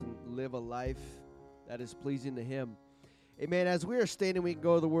live a life that is pleasing to Him. Amen. As we are standing, we can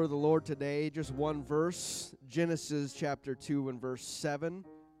go to the word of the Lord today. Just one verse, Genesis chapter 2 and verse 7.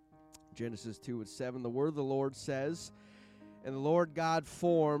 Genesis 2 and 7. The word of the Lord says, "And the Lord God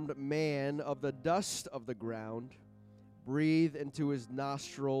formed man of the dust of the ground, breathed into his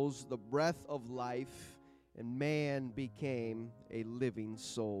nostrils the breath of life, and man became a living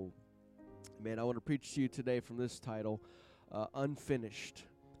soul." Man, I want to preach to you today from this title, Unfinished.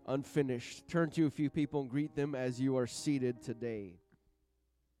 Unfinished. Turn to a few people and greet them as you are seated today.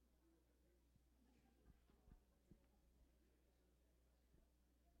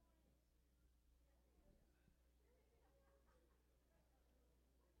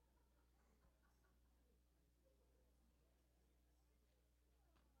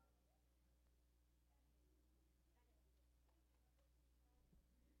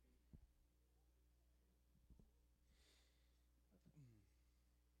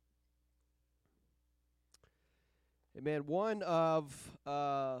 Amen. One of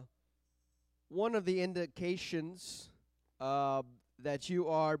the indications that you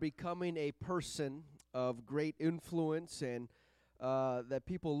are becoming a person of great influence and that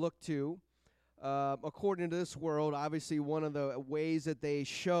people look to, according to this world, obviously one of the ways that they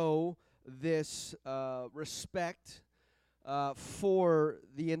show this respect for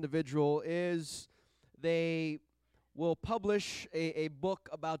the individual is they will publish a book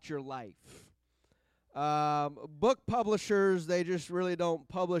about your life. Book publishers, they just really don't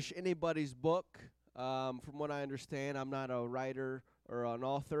publish anybody's book. From what I understand, I'm not a writer or an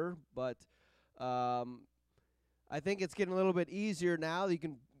author, but I think it's getting a little bit easier now. You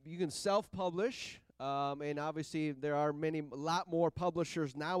can self-publish, and obviously there are a lot more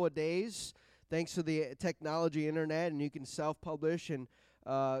publishers nowadays, thanks to the technology, internet, and you can self-publish and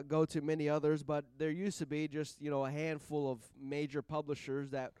go to many others. But there used to be just a handful of major publishers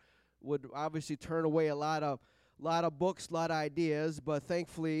that would obviously turn away a lot of books, a lot of ideas, but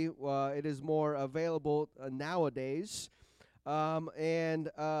thankfully it is more available nowadays. And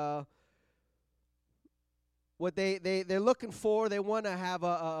what they're looking for, they want to have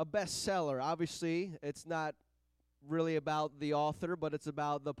a bestseller. Obviously, it's not really about the author, but it's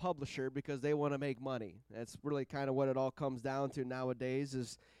about the publisher because they want to make money. That's really kind of what it all comes down to nowadays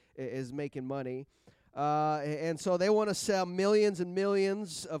is making money. And so they want to sell millions and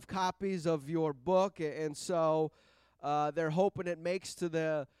millions of copies of your book, and so they're hoping it makes to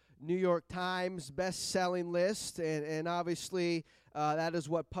the New York Times best-selling list, and obviously that is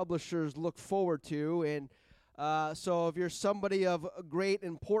what publishers look forward to. And so if you're somebody of great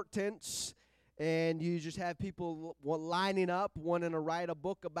importance and you just have people lining up wanting to write a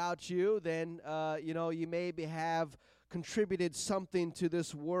book about you, then you maybe have contributed something to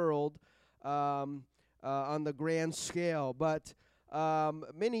this world on the grand scale. But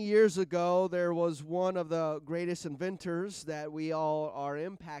many years ago, there was one of the greatest inventors that we all are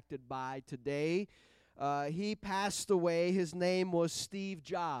impacted by today. He passed away. His name was Steve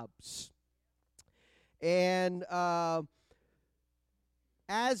Jobs. And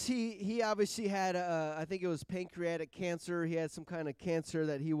as he obviously had, I think it was pancreatic cancer. He had some kind of cancer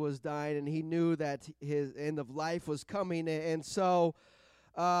that he was dying, and he knew that his end of life was coming. And so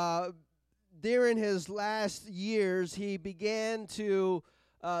during his last years, he began to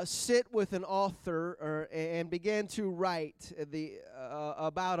sit with an author and began to write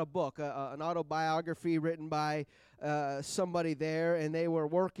about a book, an autobiography written by somebody there, and they were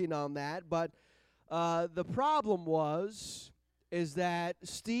working on that. But the problem is that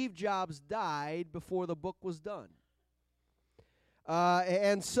Steve Jobs died before the book was done.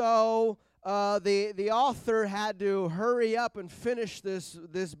 And so the author had to hurry up and finish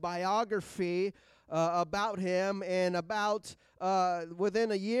this biography about him, and about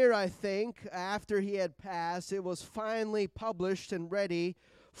within a year, I think, after he had passed, it was finally published and ready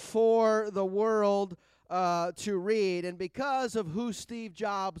for the world to read. And because of who Steve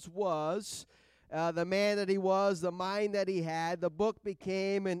Jobs was, the man that he was, the mind that he had, the book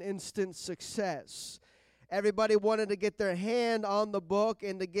became an instant success. Everybody wanted to get their hand on the book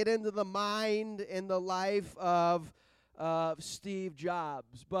and to get into the mind and the life of Steve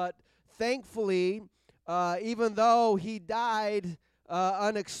Jobs. But thankfully, even though he died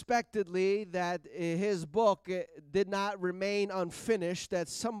unexpectedly, that his book did not remain unfinished, that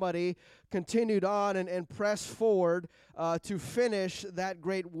somebody continued on and pressed forward to finish that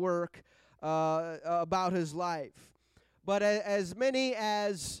great work about his life. But as many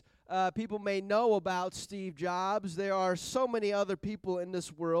as people may know about Steve Jobs, there are so many other people in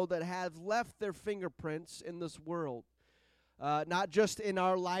this world that have left their fingerprints in this world. Not just in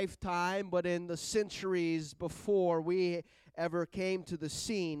our lifetime, but in the centuries before we ever came to the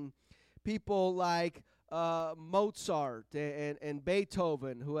scene. people like Mozart and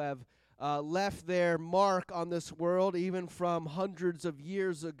Beethoven, who have left their mark on this world even from hundreds of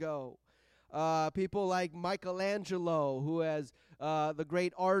years ago. People like Michelangelo, who has the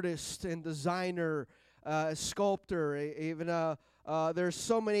great artist and designer, sculptor. Even there's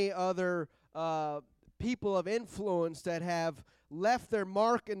so many other people of influence that have left their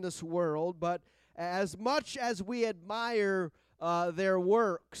mark in this world. But as much as we admire their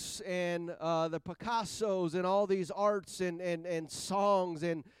works and the Picassos and all these arts and songs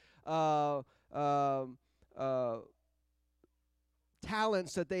and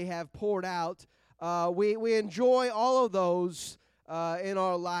talents that they have poured out, we enjoy all of those in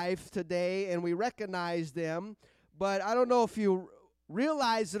our life today, and we recognize them. But I don't know if you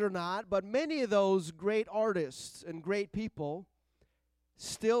realize it or not, but many of those great artists and great people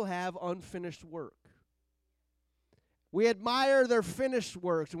still have unfinished work. We admire their finished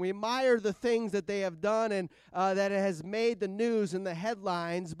works, and we admire the things that they have done and that it has made the news and the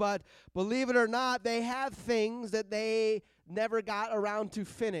headlines. But believe it or not, they have things that they never got around to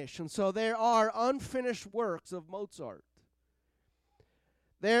finish. And so there are unfinished works of Mozart.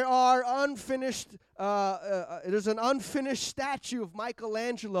 There are unfinished, there's an unfinished statue of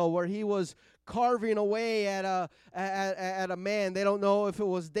Michelangelo where he was carving away at a man. They don't know if it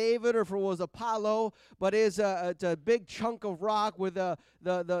was David or if it was Apollo, but it's a big chunk of rock with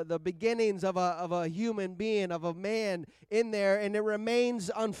the beginnings of a human being, of a man in there, and it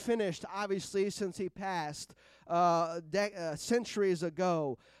remains unfinished, obviously, since he passed centuries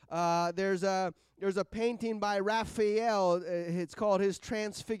ago. There's a painting by Raphael. It's called his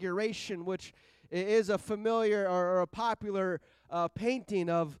Transfiguration, which is a familiar or a popular painting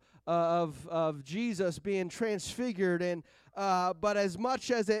of Jesus being transfigured. And but as much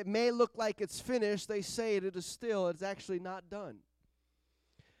as it may look like it's finished, they say it's actually not done.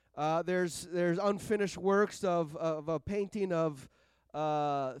 There's unfinished works of a painting of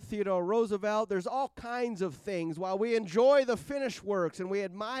Theodore Roosevelt. There's all kinds of things. While we enjoy the finished works and we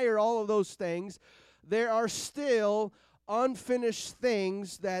admire all of those things, there are still unfinished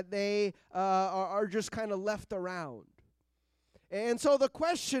things that they are just kind of left around. And so the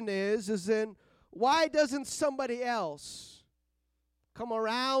question is then why doesn't somebody else come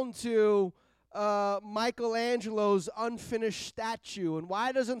around to Michelangelo's unfinished statue? And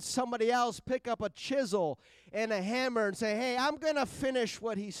why doesn't somebody else pick up a chisel and a hammer and say, hey, I'm going to finish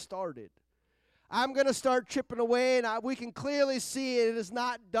what he started. I'm going to start chipping away, and we can clearly see it is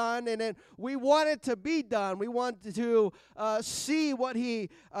not done, and then we want it to be done. We want to see what he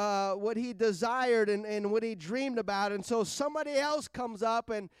desired and what he dreamed about, and so somebody else comes up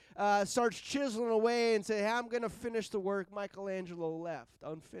and starts chiseling away and say, hey, I'm going to finish the work Michelangelo left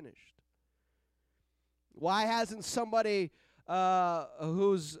unfinished. Why hasn't somebody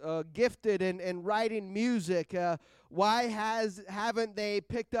who's gifted in writing music, why haven't they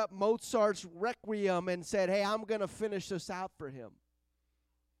picked up Mozart's Requiem and said, hey, I'm going to finish this out for him?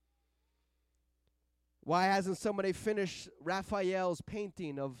 Why hasn't somebody finished Raphael's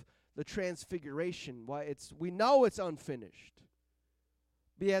painting of the Transfiguration? We know it's unfinished.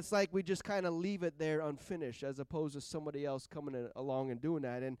 But yeah, it's like we just kind of leave it there unfinished as opposed to somebody else coming along and doing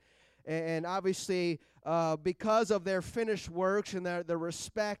that. And obviously, because of their finished works and their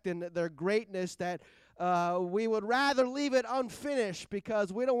respect and their greatness, that we would rather leave it unfinished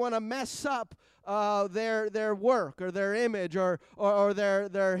because we don't want to mess up their work or their image or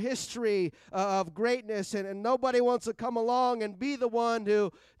their history of greatness. And nobody wants to come along and be the one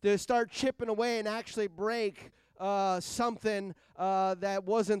to start chipping away and actually break something that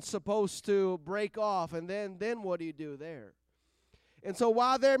wasn't supposed to break off. And then what do you do there? And so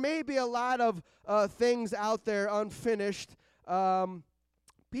while there may be a lot of things out there unfinished,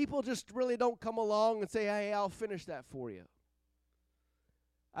 people just really don't come along and say, hey, I'll finish that for you.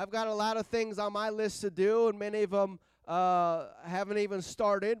 I've got a lot of things on my list to do, and many of them haven't even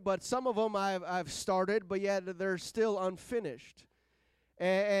started, but some of them I've started, but yet they're still unfinished.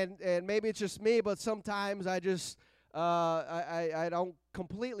 And maybe it's just me, but sometimes I just I don't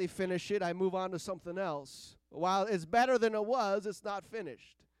completely finish it. I move on to something else. While it's better than it was, it's not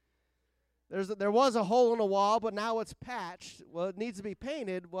finished. There was a hole in the wall, but now it's patched. Well, it needs to be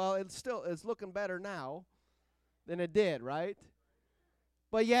painted. Well, it's looking better now than it did, right?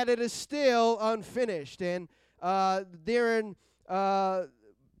 But yet it is still unfinished. And during the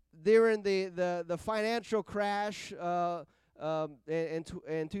financial crash in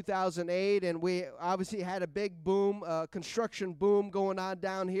 2008, and we obviously had a big boom, construction boom going on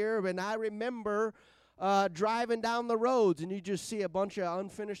down here. And I remember driving down the roads, and you just see a bunch of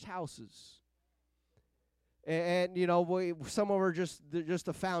unfinished houses. And some of them were just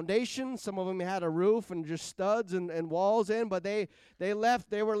a foundation. Some of them had a roof and just studs and walls in. But they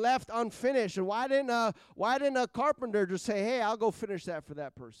were left unfinished. And why didn't a carpenter just say, "Hey, I'll go finish that for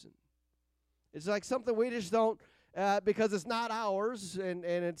that person"? It's like something we just don't, because it's not ours, and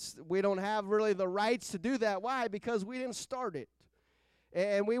we don't have really the rights to do that. Why? Because we didn't start it.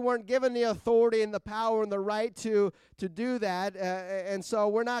 And we weren't given the authority and the power and the right to do that. And so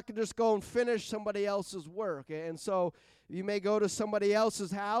we're not going to just go and finish somebody else's work. And so you may go to somebody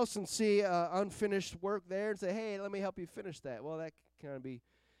else's house and see unfinished work there and say, "Hey, let me help you finish that." Well, that kind of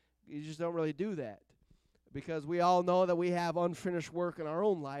you just don't really do that. Because we all know that we have unfinished work in our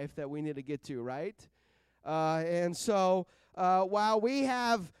own life that we need to get to, right? And so while we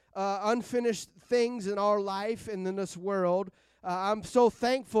have unfinished things in our life and in this world, I'm so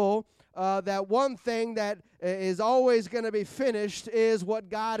thankful that one thing that is always going to be finished is what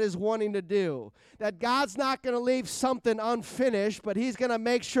God is wanting to do. That God's not going to leave something unfinished, but He's going to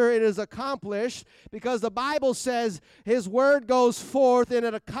make sure it is accomplished, because the Bible says His word goes forth and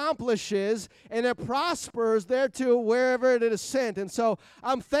it accomplishes and it prospers thereto wherever it is sent. And so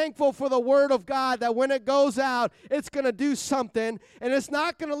I'm thankful for the word of God, that when it goes out, it's going to do something, and it's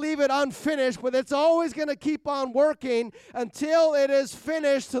not going to leave it unfinished, but it's always going to keep on working until it is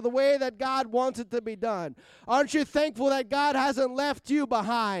finished to the way that God wants it to be done. Aren't you thankful that God hasn't left you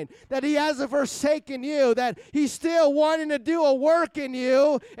behind, that He hasn't forsaken you, that He's still wanting to do a work in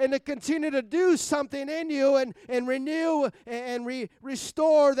you and to continue to do something in you and renew and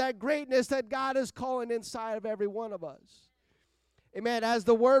restore that greatness that God is calling inside of every one of us? Amen. As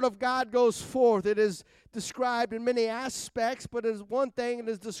the word of God goes forth, it is described in many aspects, but as one thing, it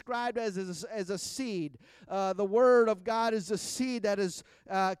is described as a seed. The word of God is a seed that is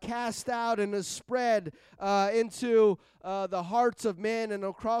cast out and is spread into the hearts of men and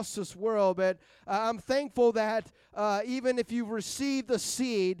across this world. But I'm thankful that even if you receive the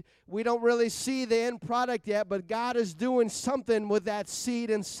seed, we don't really see the end product yet, but God is doing something with that seed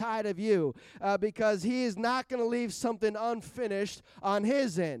inside of you, because He is not going to leave something unfinished on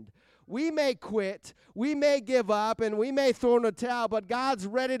His end. We may quit, we may give up, and we may throw in the towel, but God's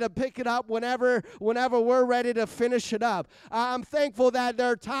ready to pick it up whenever we're ready to finish it up. I'm thankful that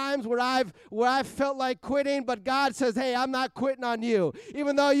there are times where I've felt like quitting, but God says, "Hey, I'm not quitting on you."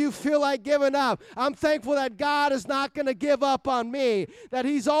 Even though you feel like giving up, I'm thankful that God is not going to give up on me, that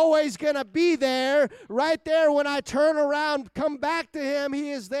He's always going to be there, right there when I turn around, come back to Him,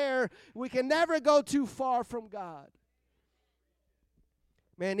 He is there. We can never go too far from God.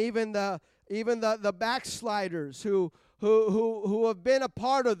 Man, even the backsliders who have been a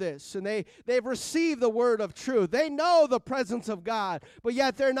part of this, and they've received the word of truth. They know the presence of God, but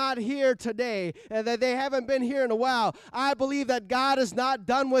yet they're not here today, and that they haven't been here in a while. I believe that God is not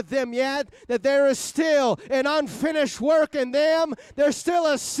done with them yet, that there is still an unfinished work in them. There's still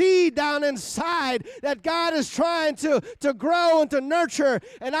a seed down inside that God is trying to grow and to nurture,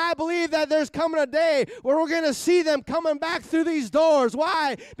 and I believe that there's coming a day where we're going to see them coming back through these doors.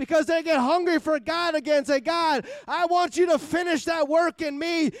 Why? Because they get hungry for God again. Say, "God, I want you to finish that work in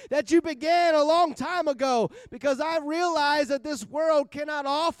me that you began a long time ago, because I realize that this world cannot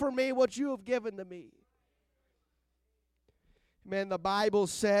offer me what you have given to me." Man, the Bible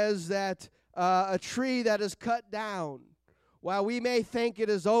says that a tree that is cut down, while we may think it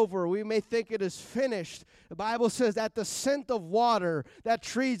is over, we may think it is finished, the Bible says that the scent of water, that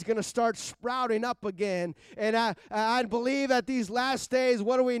tree's going to start sprouting up again. And I believe that these last days,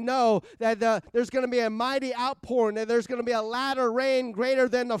 what do we know? That there's going to be a mighty outpouring, that there's going to be a latter rain greater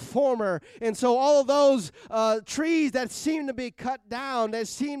than the former. And so all of those trees that seem to be cut down, that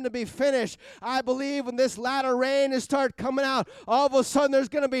seem to be finished, I believe when this latter rain is start coming out, all of a sudden there's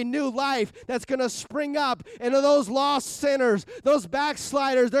going to be new life that's going to spring up into those lost sinners, those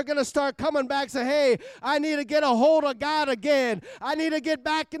backsliders. They're going to start coming back and say, "Hey, I need to get a hold of God again. I need to get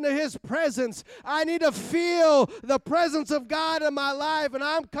back into His presence. I need to feel the presence of God in my life, and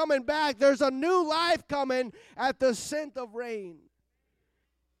I'm coming back." There's a new life coming at the scent of rain.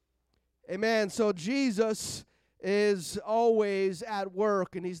 Amen. So Jesus is always at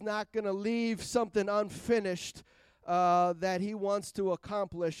work, and He's not going to leave something unfinished that He wants to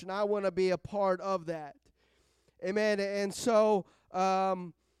accomplish, and I want to be a part of that. Amen. And so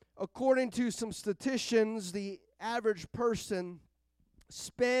according to some statisticians, the average person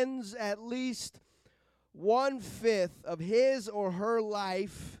spends at least 1/5 of his or her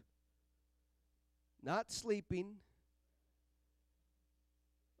life not sleeping,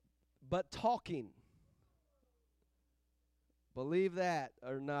 but talking. Believe that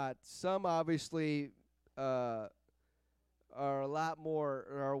or not. Some obviously are a lot more,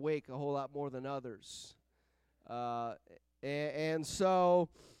 are awake a whole lot more than others. Uh, and so,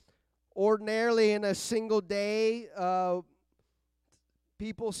 ordinarily in a single day,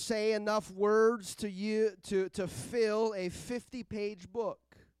 people say enough words to fill a 50-page book.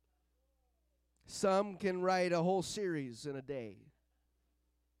 Some can write a whole series in a day.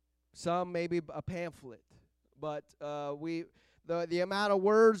 Some maybe a pamphlet. But the amount of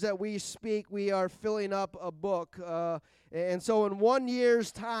words that we speak, we are filling up a book. And so in 1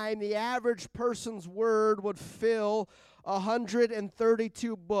 year's time, the average person's word would fill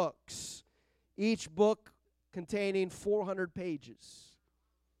 132 books, each book containing 400 pages.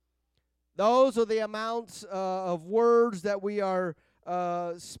 Those are the amounts of words that we are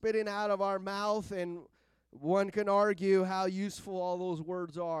spitting out of our mouth, and one can argue how useful all those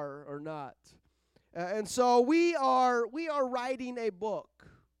words are or not. And so we are writing a book,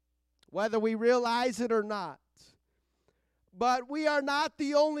 whether we realize it or not. But we are not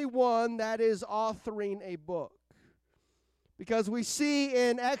the only one that is authoring a book. Because we see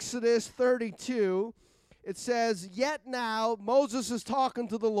in Exodus 32, it says, "Yet now," Moses is talking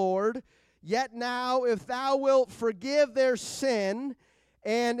to the Lord, "Yet now, if thou wilt forgive their sin,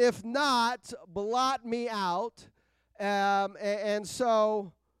 and if not, blot me out." And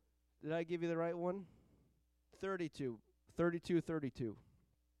so, did I give you the right one? 32.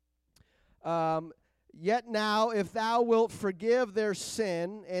 "Yet now, if thou wilt forgive their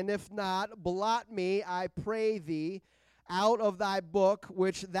sin, and if not, blot me, I pray thee, out of thy book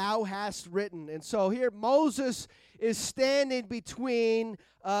which thou hast written." And so here Moses is standing between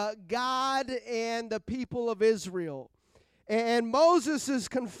God and the people of Israel. And Moses is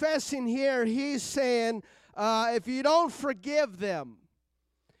confessing here, he's saying, if you don't forgive them,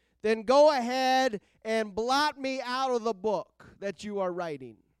 then go ahead and blot me out of the book that you are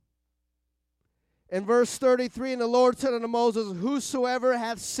writing. In verse 33, "And the Lord said unto Moses, Whosoever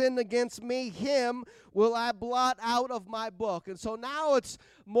hath sinned against me, him will I blot out of my book." And so now it's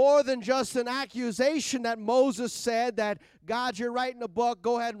more than just an accusation that Moses said that, "God, you're writing a book,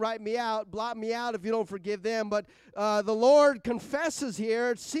 go ahead and write me out, blot me out if you don't forgive them." But the Lord confesses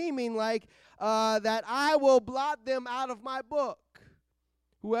here, it's seeming like that I will blot them out of my book,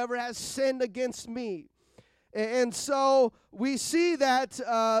 whoever has sinned against me. And so we see that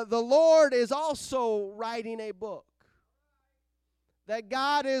the Lord is also writing a book. That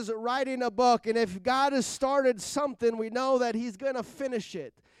God is writing a book. And if God has started something, we know that He's going to finish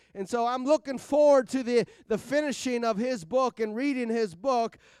it. And so I'm looking forward to the finishing of His book and reading His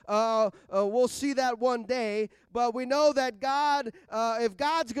book. We'll see that one day. But we know that God, if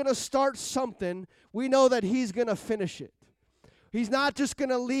God's going to start something, we know that He's going to finish it. He's not just going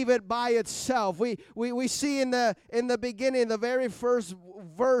to leave it by itself. We see in the beginning, the very first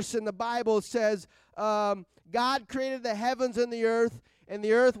verse in the Bible, it says, God created the heavens and the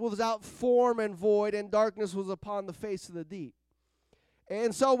earth was without form and void, and darkness was upon the face of the deep.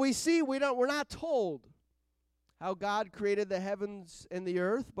 And so we see we're not told how God created the heavens and the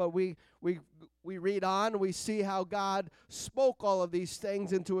earth, but we read on, we see how God spoke all of these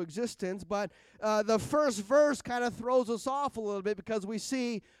things into existence. But the first verse kind of throws us off a little bit, because we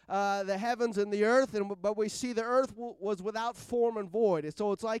see the heavens and the earth, but we see the earth was without form and void. And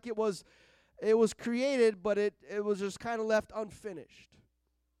so it's like it was created, but it was just kind of left unfinished,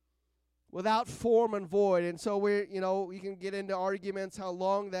 without form and void. And so you can get into arguments how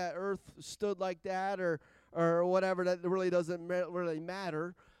long that earth stood like that, or whatever. That really doesn't really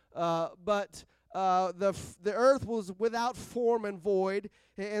matter. But the earth was without form and void.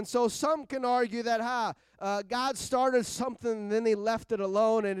 And so some can argue that God started something and then He left it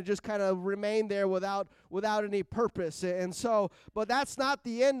alone, and it just kind of remained there without any purpose. And so, but that's not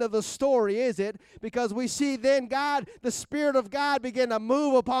the end of the story, is it? Because we see then the Spirit of God began to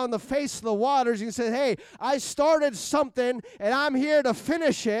move upon the face of the waters. He said, "Hey, I started something and I'm here to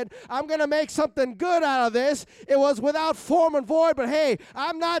finish it. I'm going to make something good out of this. It was without form and void, but hey,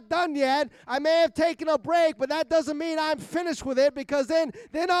 I'm not done yet. I may have taken a break, but that doesn't mean I'm finished with it." Because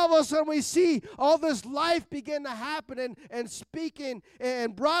then all of a sudden we see all this life begin to happen and speaking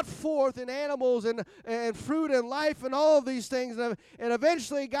and brought forth in animals and fruit and life and all of these things. And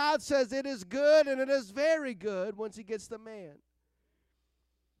eventually God says it is good, and it is very good once He gets the man.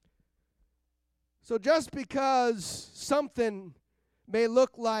 So just because something may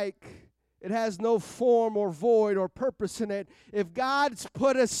look like it has no form or void or purpose in it, if God's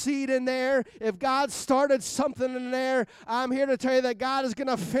put a seed in there, if God started something in there, I'm here to tell you that God is going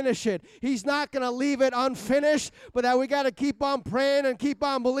to finish it. He's not going to leave it unfinished, but that we got to keep on praying and keep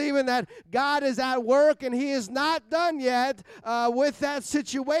on believing that God is at work, and He is not done yet with that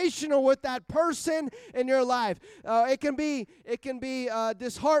situation or with that person in your life. It can be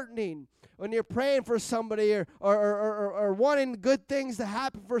disheartening, when you're praying for somebody or wanting good things to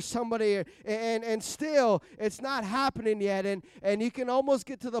happen for somebody, and still it's not happening yet, and you can almost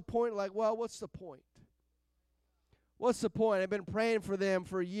get to the point like, well, what's the point? What's the point? I've been praying for them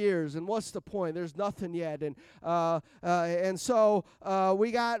for years, and what's the point? There's nothing yet, and so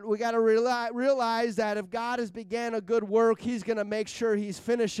we got to realize that if God has began a good work, He's going to make sure He's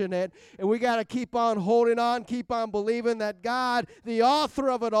finishing it, and we got to keep on holding on, keep on believing that God, the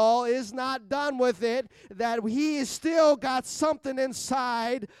author of it all, is not done with it. That He has still got something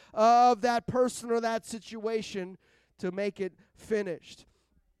inside of that person or that situation to make it finished,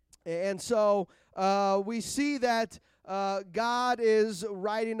 and so we see that. God is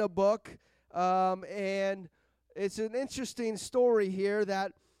writing a book, and it's an interesting story here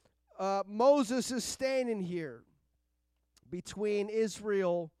that Moses is standing here between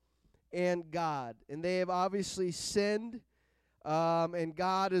Israel and God, and they have obviously sinned, and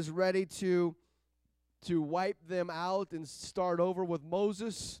God is ready to wipe them out and start over with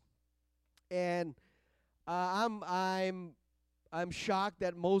Moses, and I'm shocked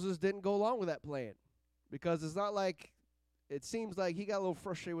that Moses didn't go along with that plan. Because it's not like, it seems like he got a little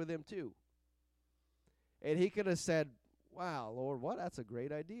frustrated with him too. And he could have said, wow, Lord, that's a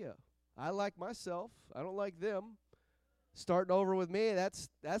great idea. I like myself. I don't like them. Starting over with me, that's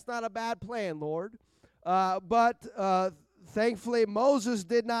not a bad plan, Lord. But thankfully, Moses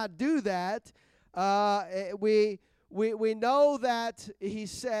did not do that. We know that he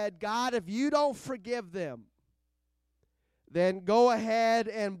said, God, if you don't forgive them, then go ahead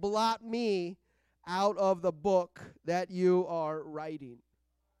and blot me out of the book that you are writing.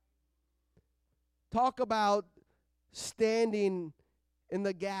 Talk about standing in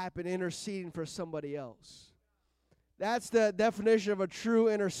the gap and interceding for somebody else. That's the definition of a true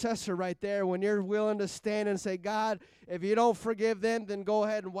intercessor right there, when you're willing to stand and say, God, if you don't forgive them, then go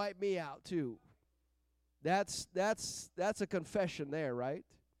ahead and wipe me out too. That's a confession there, right?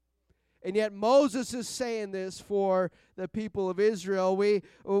 And yet Moses is saying this for the people of Israel.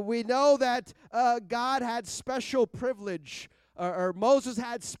 We know that God had special privilege, or Moses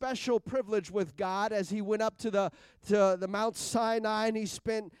had special privilege with God as he went up to the Mount Sinai, and he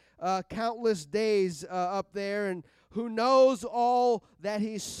spent countless days up there, and who knows all that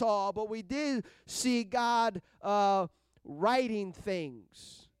he saw. But we did see God writing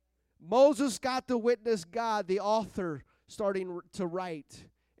things. Moses got to witness God, the author, starting to write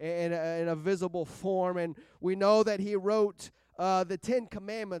in a visible form, and we know that he wrote the 10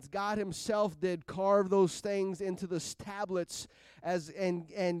 Commandments. God himself did carve those things into the tablets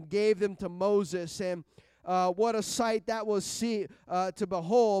and gave them to Moses, and what a sight that was to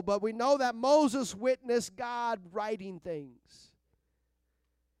behold. But we know that Moses witnessed God writing things,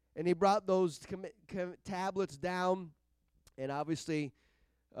 and he brought those tablets down, and obviously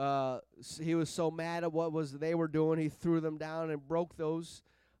he was so mad at what they were doing, he threw them down and broke those.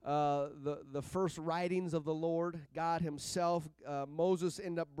 The first writings of the Lord, God himself. Moses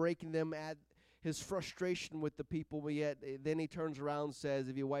ended up breaking them at his frustration with the people, but yet then he turns around and says,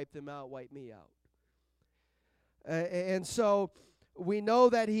 if you wipe them out, wipe me out. And so we know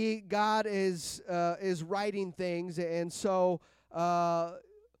that God is writing things, and so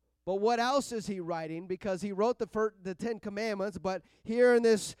but what else is he writing? Because he wrote the 10 Commandments, but here in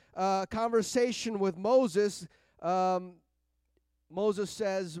this conversation with Moses, Moses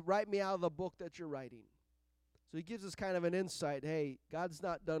says, write me out of the book that you're writing. So he gives us kind of an insight. Hey, God's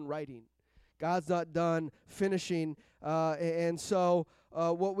not done writing. God's not done finishing. And so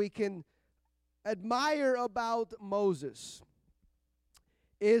what we can admire about Moses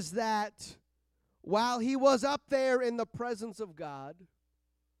is that while he was up there in the presence of God,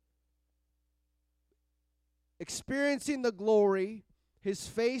 experiencing the glory, his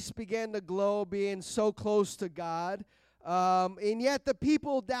face began to glow, being so close to God. And yet the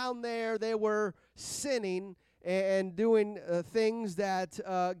people down there, they were sinning and doing things that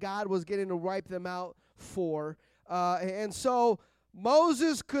God was getting to wipe them out for. And so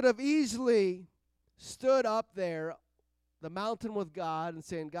Moses could have easily stood up there, the mountain with God, and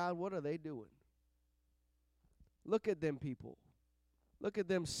saying, God, what are they doing? Look at them people. Look at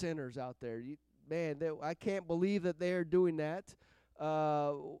them sinners out there. I can't believe that they are doing that.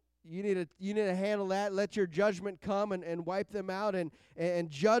 You need to handle that. Let your judgment come and wipe them out and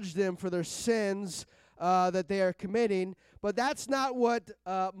judge them for their sins that they are committing. But that's not what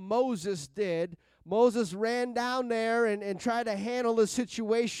Moses did. Moses ran down there and tried to handle the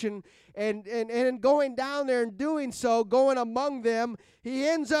situation. And in going down there and doing so, going among them, he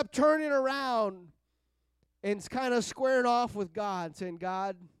ends up turning around and kind of squaring off with God, saying,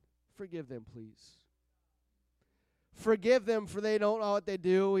 God, forgive them, please. forgive them for they don't know what they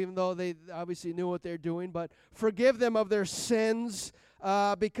do, even though they obviously knew what they're doing. But forgive them of their sins,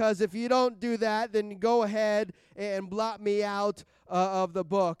 because if you don't do that, then go ahead and blot me out of the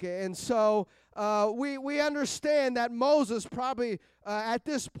book. And so we understand that Moses probably, at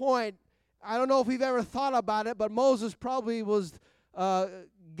this point, I don't know if we've ever thought about it, but Moses probably was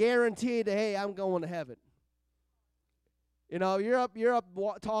guaranteed, hey, I'm going to heaven. You know, you're up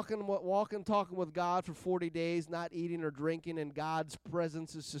walking with God for 40 days, not eating or drinking, and God's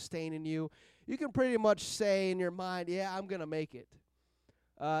presence is sustaining you. You can pretty much say in your mind, yeah, I'm going to make it.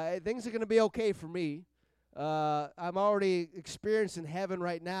 Things are going to be okay for me. I'm already experiencing heaven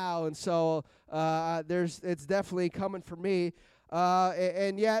right now, and so it's definitely coming for me.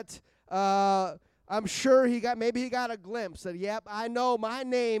 And yet, I'm sure he got a glimpse that, yep, I know my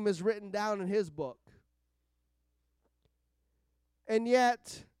name is written down in his book. And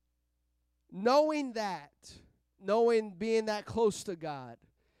yet, knowing being that close to God,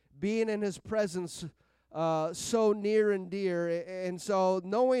 being in his presence so near and dear, and so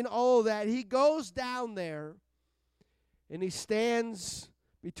knowing all that, he goes down there and he stands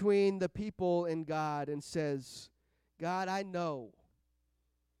between the people and God and says, God, I know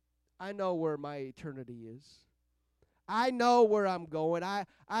where my eternity is. I know where I'm going.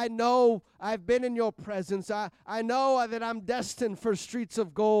 I know I've been in your presence. I know that I'm destined for streets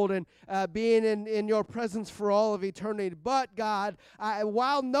of gold and being in your presence for all of eternity. But God,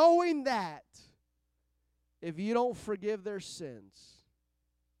 while knowing that, if you don't forgive their sins,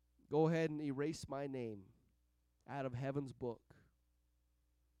 go ahead and erase my name out of heaven's book.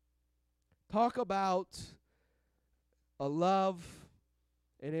 Talk about a love,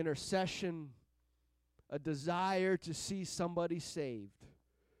 an intercession, a desire to see somebody saved,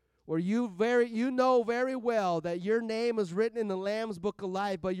 where you know very well that your name is written in the Lamb's Book of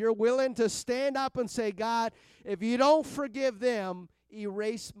Life, but you're willing to stand up and say, God, if you don't forgive them,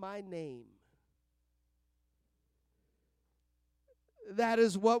 erase my name. That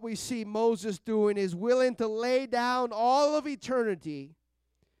is what we see Moses doing, is willing to lay down all of eternity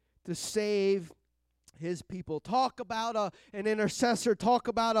to save his people. Talk about an intercessor. Talk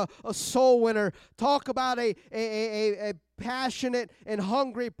about a soul winner. Talk about a passionate and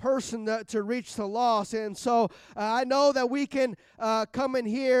hungry person to reach the lost. And so I know that we can come in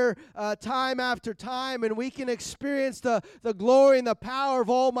here time after time, and we can experience the glory and the power of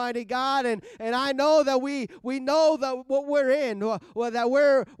Almighty God. And I know that we know that what we're in,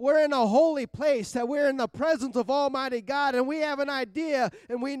 that we're in a holy place, that we're in the presence of Almighty God, and we have an idea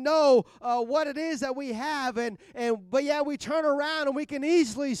and we know what it is that we have. But yet we turn around and we can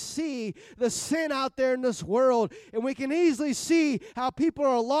easily see the sin out there in this world, and we can easily see how people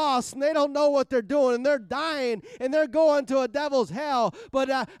are lost and they don't know what they're doing, and they're dying and they're going to a devil's hell. But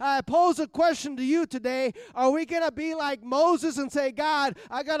I pose a question to you today. Are we going to be like Moses and say, God,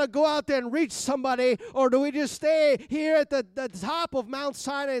 I got to go out there and reach somebody? Or do we just stay here at the top of Mount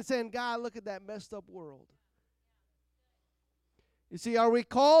Sinai and saying, God, look at that messed up world? You see, are we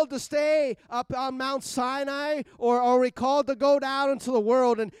called to stay up on Mount Sinai, or are we called to go down into the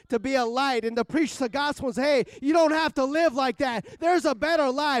world and to be a light and to preach the gospel and say, hey, you don't have to live like that. There's a better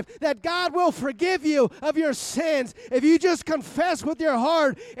life, that God will forgive you of your sins. If you just confess with your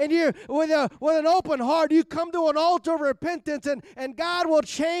heart and you with an open heart, you come to an altar of repentance, and God will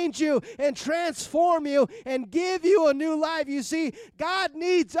change you and transform you and give you a new life. You see, God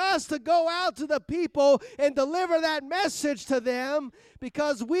needs us to go out to the people and deliver that message to them,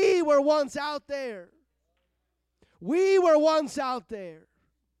 because we were once out there. We were once out there.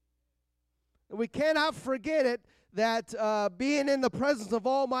 And we cannot forget it, that being in the presence of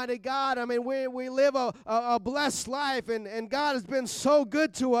Almighty God, I mean, we live a blessed life, and God has been so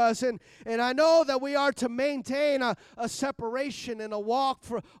good to us, and I know that we are to maintain a separation and a walk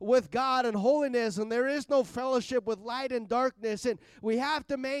with God in holiness, and there is no fellowship with light and darkness, and we have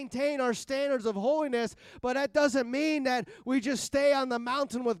to maintain our standards of holiness. But that doesn't mean that we just stay on the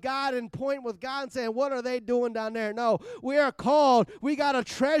mountain with God and point with God and say, what are they doing down there? No, we are called. We got a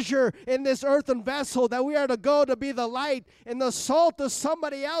treasure in this earthen vessel that we are to go to be the light and the salt of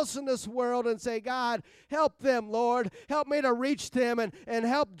somebody else in this world, and say, God, help them, Lord. Help me to reach them and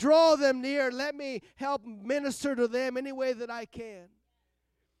help draw them near. Let me help minister to them any way that I can.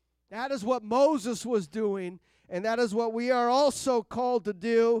 That is what Moses was doing, and that is what we are also called to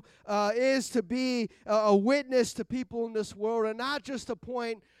do, is to be a witness to people in this world, and not just to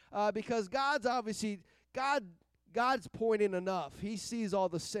point, because God's pointing enough. He sees all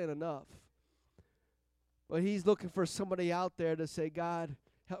the sin enough. But he's looking for somebody out there to say, God,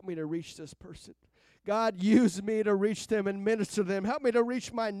 help me to reach this person. God, use me to reach them and minister to them. Help me to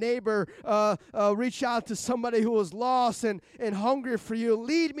reach my neighbor, reach out to somebody who is lost and hungry for you.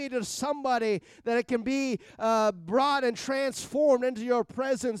 Lead me to somebody that it can be brought and transformed into your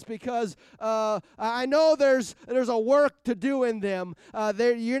presence, because I know there's a work to do in them.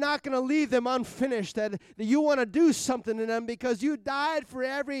 You're not going to leave them unfinished, that you want to do something in them, because you died for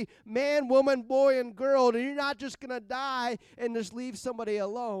every man, woman, boy, and girl, and you're not just going to die and just leave somebody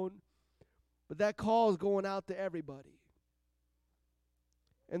alone. But that call is going out to everybody.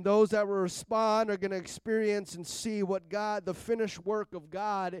 And those that will respond are going to experience and see what God, the finished work of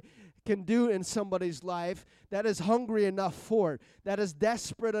God, can do in somebody's life that is hungry enough for it, that is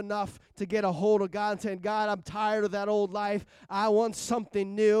desperate enough to get a hold of God and saying, God, I'm tired of that old life. I want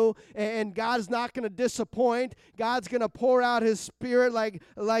something new. And God's not going to disappoint. God's going to pour out His Spirit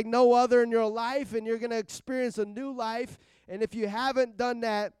like no other in your life, and you're going to experience a new life. And if you haven't done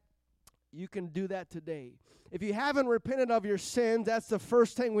that, you can do that today. If you haven't repented of your sins, that's the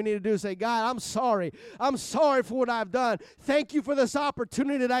first thing we need to do, is say, God, I'm sorry. I'm sorry for what I've done. Thank you for this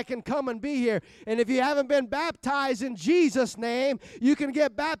opportunity that I can come and be here. And if you haven't been baptized in Jesus' name, you can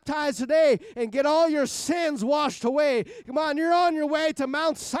get baptized today and get all your sins washed away. Come on, you're on your way to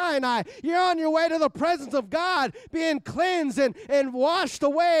Mount Sinai. You're on your way to the presence of God, being cleansed and washed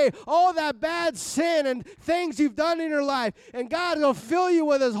away all that bad sin and things you've done in your life. And God will fill you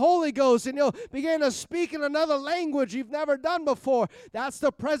with His Holy Ghost, and you'll begin to speak in another language you've never done before. That's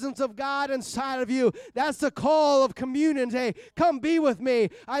the presence of God inside of you. That's the call of communion. Hey, come be with me.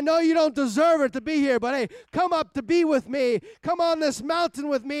 I know you don't deserve it to be here, but hey, come up to be with me. Come on this mountain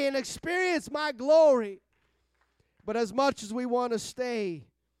with me and experience my glory. But as much as we want to stay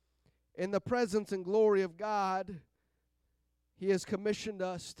in the presence and glory of God, He has commissioned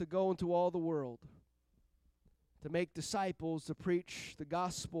us to go into all the world, to make disciples, to preach the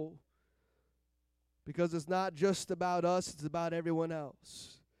gospel. Because it's not just about us, it's about everyone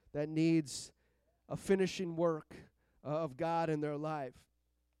else that needs a finishing work of God in their life.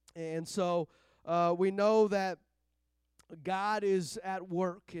 And so we know that God is at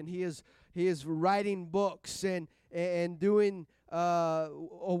work, and He is writing books and doing a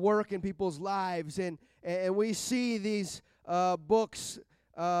work in people's lives. And we see these books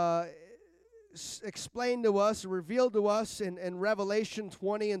explained to us, revealed to us in Revelation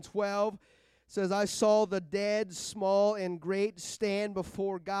 20 and 12. Says, I saw the dead, small and great, stand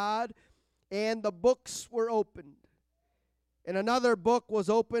before God, and the books were opened. And another book was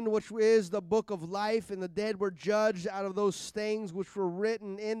opened, which is the book of life, and the dead were judged out of those things which were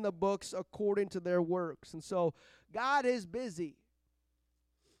written in the books according to their works. And so God is busy.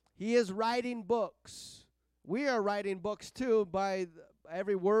 He is writing books. We are writing books too. By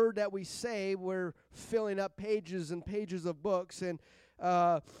every word that we say, we're filling up pages and pages of books. And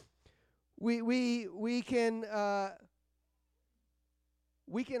We can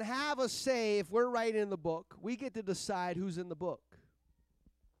have a say. If we're writing the book, we get to decide who's in the book.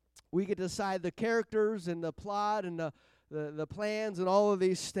 We get to decide the characters and the plot and the plans and all of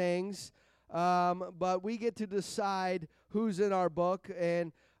these things. But we get to decide who's in our book.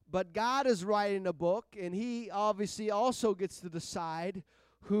 But God is writing a book, and He obviously also gets to decide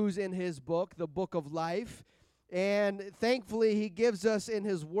who's in His book, the book of life. And thankfully, He gives us in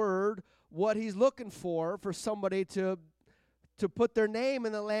His Word what He's looking for somebody to put their name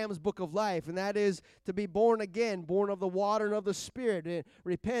in the Lamb's book of life, and that is to be born again, born of the water and of the Spirit, and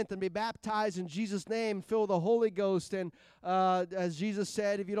repent and be baptized in Jesus' name, fill the Holy Ghost. And as Jesus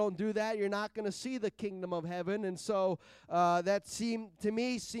said, if you don't do that, you're not going to see the kingdom of heaven. And so that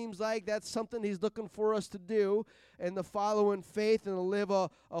seems like that's something He's looking for us to do, and to follow in faith and to live a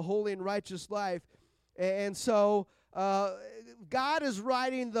holy and righteous life. And so God is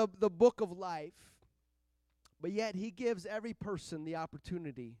writing the book of life, but yet He gives every person the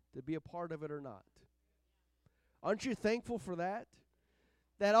opportunity to be a part of it or not. Aren't you thankful for that?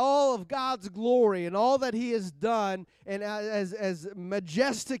 That all of God's glory and all that He has done, and as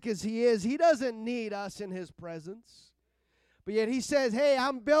majestic as He is, He doesn't need us in His presence. But yet He says, hey,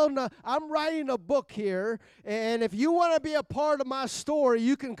 I'm writing a book here, and if you want to be a part of my story,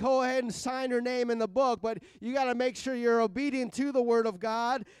 you can go ahead and sign your name in the book, but you got to make sure you're obedient to the Word of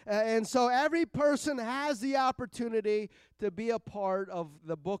God. And so every person has the opportunity to be a part of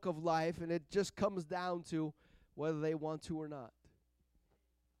the book of life, and it just comes down to whether they want to or not.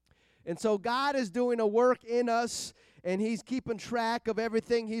 And so God is doing a work in us, and He's keeping track of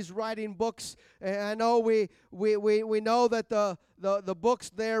everything. He's writing books. And I know we know that the books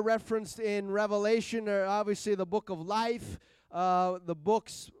there referenced in Revelation are obviously the book of life, the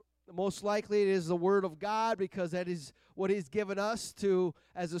books Most likely it is the Word of God, because that is what He's given us to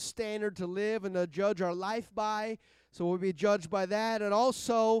as a standard to live and to judge our life by. So we'll be judged by that. And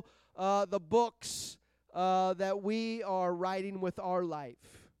also the books that we are writing with our life.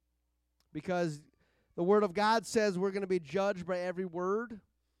 Because the Word of God says we're going to be judged by every word,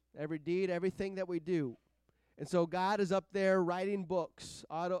 every deed, everything that we do. And so God is up there writing books,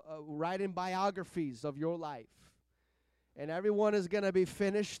 writing biographies of your life. And everyone is going to be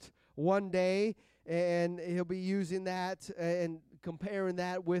finished one day, and He'll be using that and comparing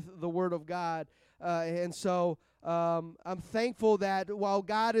that with the Word of God. And so I'm thankful that while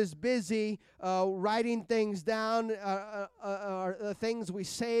God is busy writing things down, the things we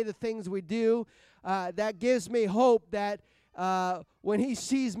say, the things we do, that gives me hope that when He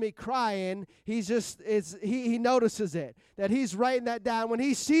sees me crying, he notices it, that He's writing that down. When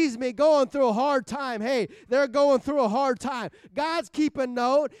He sees me going through a hard time, hey, they're going through a hard time. God's keeping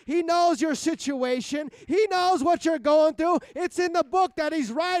note. He knows your situation. He knows what you're going through. It's in the book that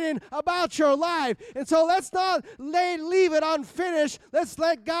He's writing about your life. And so let's not leave it unfinished. Let's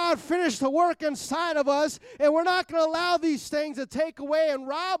let God finish the work inside of us, and we're not going to allow these things to take away and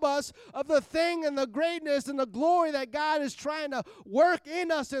rob us of the thing and the greatness and the glory that God is trying to work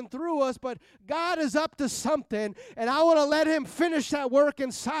in us and through us. But God is up to something, and I want to let Him finish that work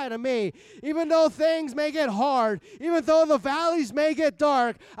inside of me. Even though things may get hard, even though the valleys may get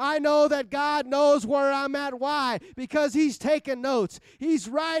dark, I know that God knows where I'm at. Why? Because He's taking notes. He's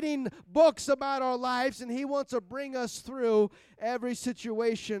writing books about our lives, and He wants to bring us through every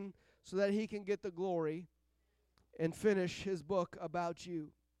situation so that He can get the glory and finish His book about you.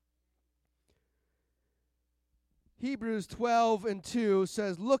 Hebrews 12:2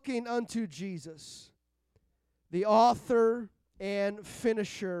 says, looking unto Jesus, the author and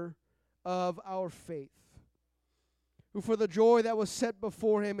finisher of our faith, who for the joy that was set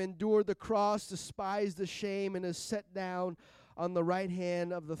before Him endured the cross, despised the shame, and is set down on the right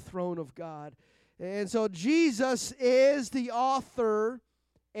hand of the throne of God. And so Jesus is the author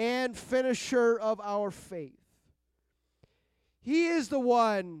and finisher of our faith. He is the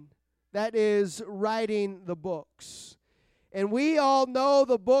one that is writing the books. And we all know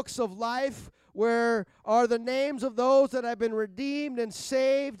the books of life, where are the names of those that have been redeemed and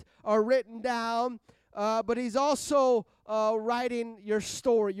saved are written down. But He's also writing your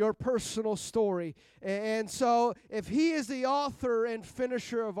story, your personal story. And so if He is the author and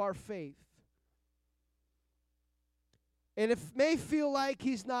finisher of our faith, and it may feel like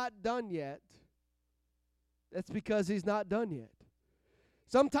He's not done yet, that's because He's not done yet.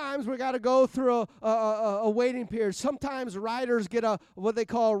 Sometimes we got to go through a waiting period. Sometimes writers get what they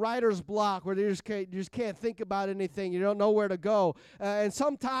call writer's block, where they just can't think about anything. You don't know where to go. And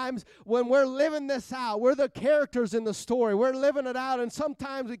sometimes when we're living this out, we're the characters in the story. We're living it out, and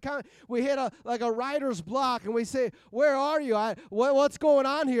sometimes we hit a writer's block, and we say, "Where are you? What's going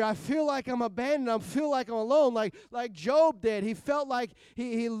on here? I feel like I'm abandoned. I feel like I'm alone." Like Job did. He felt like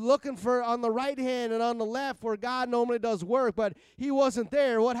he looking for on the right hand and on the left where God normally does work, but He wasn't there.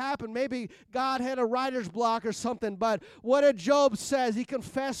 What happened? Maybe God had a writer's block or something, but what did Job says? He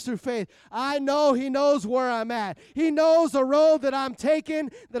confessed through faith. I know He knows where I'm at. He knows the road that I'm taking,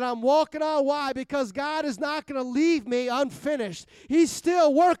 that I'm walking on. Why? Because God is not going to leave me unfinished. He's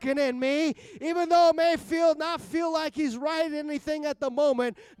still working in me. Even though it may not feel like He's writing anything at the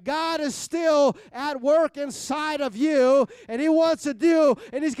moment, God is still at work inside of you, and He wants to do,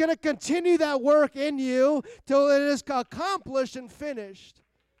 and He's going to continue that work in you till it is accomplished and finished.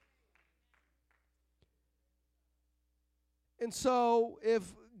 And so, if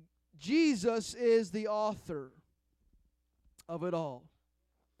Jesus is the author of it all,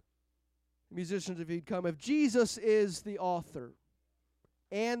 musicians, if you'd come, if Jesus is the author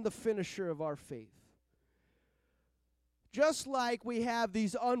and the finisher of our faith, just like we have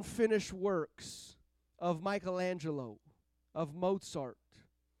these unfinished works of Michelangelo, of Mozart,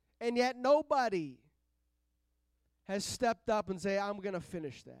 and yet nobody has stepped up and say, I'm going to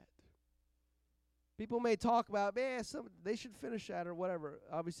finish that. People may talk about, they should finish that or whatever.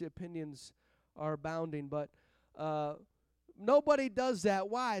 Obviously, opinions are abounding, but nobody does that.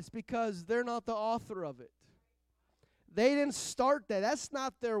 Why? It's because they're not the author of it. They didn't start that. That's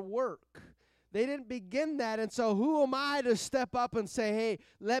not their work. They didn't begin that, and so who am I to step up and say, hey,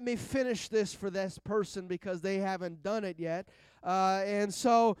 let me finish this for this person because they haven't done it yet. And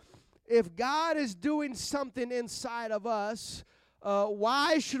so if God is doing something inside of us,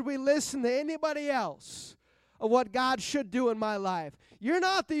 why should we listen to anybody else? of what God should do in my life. You're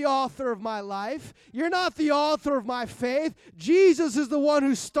not the author of my life. You're not the author of my faith. Jesus is the one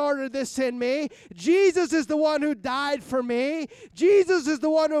who started this in me. Jesus is the one who died for me. Jesus is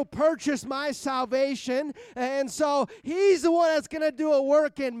the one who purchased my salvation. And so He's the one that's going to do a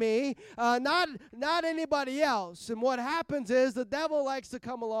work in me, not anybody else. And what happens is the devil likes to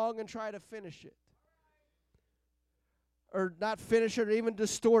come along and try to finish it. Or not finish it or even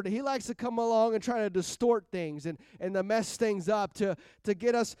distort it. He likes to come along and try to distort things and to mess things up, to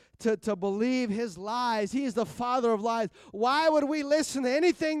get us to believe his lies. He is the father of lies. Why would we listen to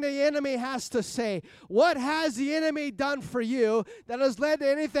anything the enemy has to say? What has the enemy done for you that has led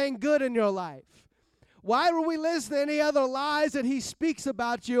to anything good in your life? Why would we listen to any other lies that he speaks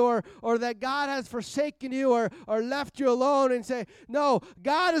about you or that God has forsaken you or left you alone and say, no,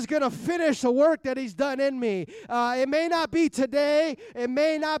 God is going to finish the work that he's done in me. It may not be today, it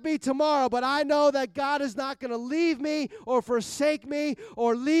may not be tomorrow, but I know that God is not going to leave me or forsake me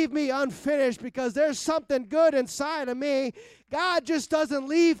or leave me unfinished because there's something good inside of me. God just doesn't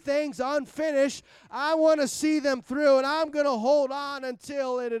leave things unfinished. I want to see them through, and I'm going to hold on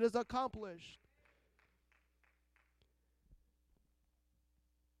until it is accomplished.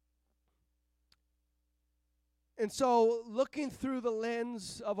 And so, looking through the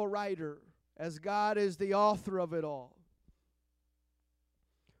lens of a writer, as God is the author of it all,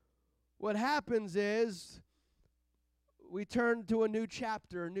 what happens is we turn to a new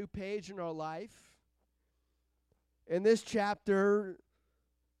chapter, a new page in our life. And this chapter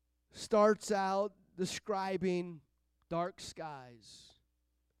starts out describing dark skies,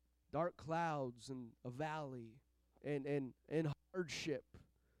 dark clouds, and a valley, and hardship.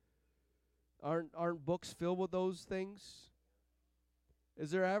 Aren't books filled with those things? Is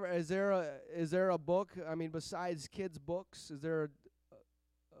there a book? I mean, besides kids' books, is there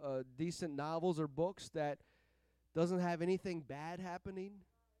a decent novels or books that doesn't have anything bad happening?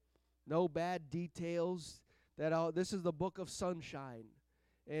 No bad details. This is the book of sunshine,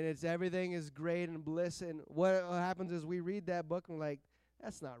 and everything is great and bliss. And what happens is we read that book and we're like,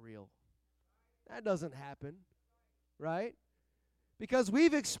 that's not real. That doesn't happen, right? Because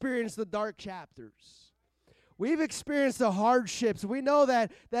we've experienced the dark chapters. We've experienced the hardships. We know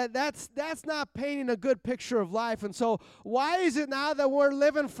that's not painting a good picture of life. And so why is it now that we're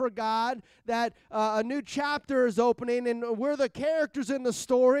living for God that a new chapter is opening and we're the characters in the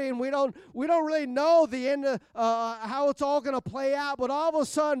story and we don't really know the end of how it's all going to play out, but all of a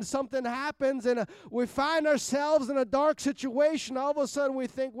sudden something happens and we find ourselves in a dark situation. All of a sudden we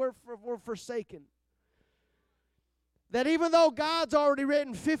think we're forsaken. That even though God's already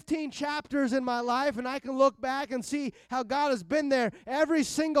written 15 chapters in my life, and I can look back and see how God has been there every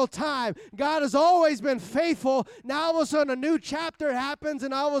single time, God has always been faithful. Now all of a sudden a new chapter happens,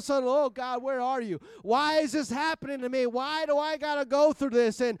 and all of a sudden, oh God, where are you? Why is this happening to me? Why do I got to go through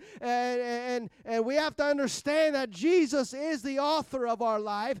this? And we have to understand that Jesus is the author of our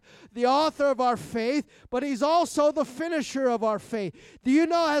life, the author of our faith, but he's also the finisher of our faith. Do you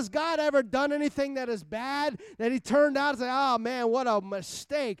know, has God ever done anything that is bad, that he turned out and say, oh man, what a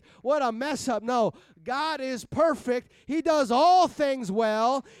mistake, what a mess up? No, God is perfect. He does all things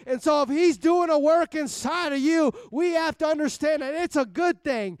well. And so if he's doing a work inside of you, we have to understand that it's a good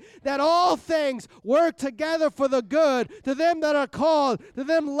thing, that all things work together for the good to them that are called, to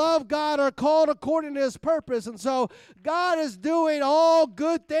them love God, are called according to his purpose. And so God is doing all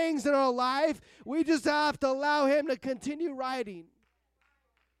good things in our life. We just have to allow him to continue writing.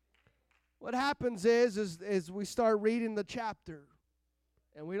 What happens is we start reading the chapter,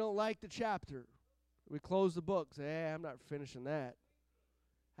 and we don't like the chapter. We close the book, say, hey, I'm not finishing that.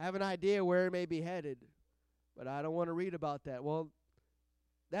 I have an idea where it may be headed, but I don't want to read about that. Well,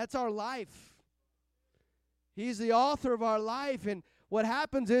 that's our life. He's the author of our life, and what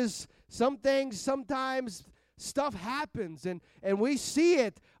happens is some things sometimes stuff happens, and we see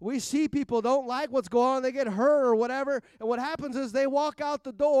it. We see people don't like what's going on. They get hurt or whatever. And what happens is they walk out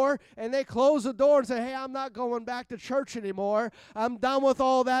the door, and they close the door and say, hey, I'm not going back to church anymore. I'm done with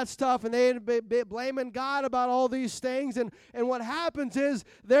all that stuff. And they be blaming God about all these things. And what happens is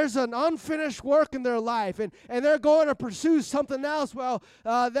there's an unfinished work in their life, and they're going to pursue something else. Well,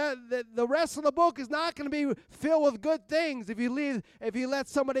 the rest of the book is not going to be filled with good things if you let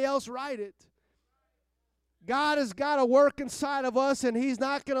somebody else write it. God has got to work inside of us, and He's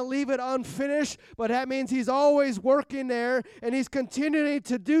not going to leave it unfinished, but that means He's always working there, and He's continuing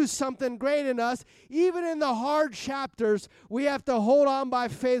to do something great in us. Even in the hard chapters, we have to hold on by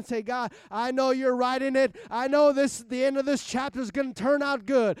faith and say, God, I know You're writing it. I know the end of this chapter is going to turn out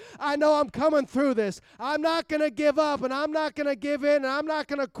good. I know I'm coming through this. I'm not going to give up, and I'm not going to give in, and I'm not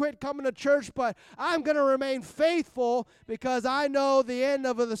going to quit coming to church, but I'm going to remain faithful because I know the end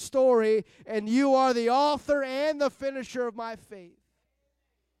of the story, and You are the author and the finisher of my faith.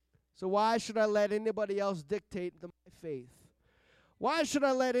 So why should I let anybody else dictate my faith? Why should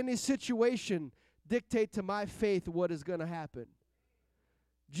I let any situation dictate to my faith what is going to happen?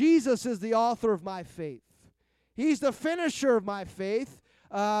 Jesus is the author of my faith. He's the finisher of my faith.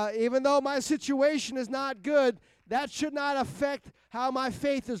 Even though my situation is not good, that should not affect how my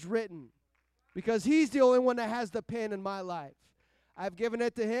faith is written, because He's the only one that has the pen in my life. I've given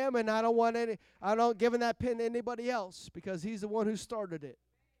it to Him, and I don't give that pen to anybody else, because He's the one who started it.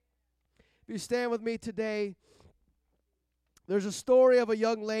 If you stand with me today, there's a story of a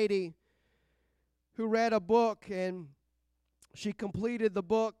young lady who read a book, and she completed the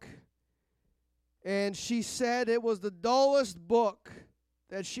book, and she said it was the dullest book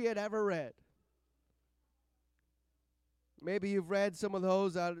that she had ever read. Maybe you've read some of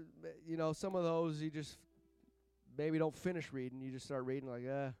those. Some of those you just maybe don't finish reading. You just start reading like,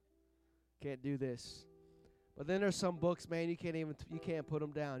 can't do this. But then there's some books, man, you can't put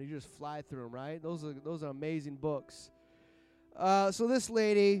them down. You just fly through them, right? Those are amazing books. So this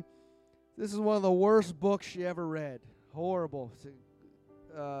lady, this is one of the worst books she ever read. Horrible.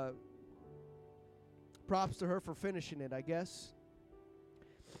 Props to her for finishing it, I guess.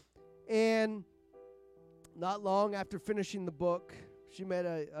 And not long after finishing the book, she met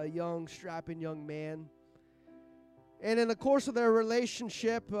a young, strapping young man. And in the course of their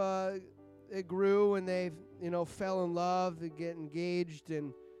relationship, it grew, and they, fell in love. They get engaged,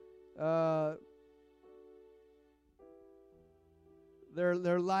 and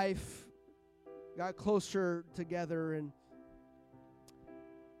their life got closer together. And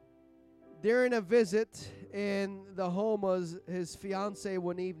during a visit in the home of his fiancée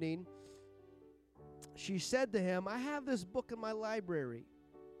one evening, she said to him, "I have this book in my library.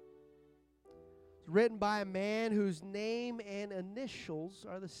 It's written by a man whose name and initials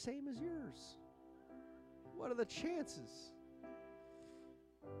are the same as yours. What are the chances?"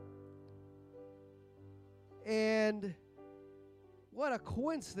 And what a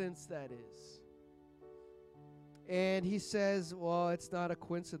coincidence that is. And he says, "Well, it's not a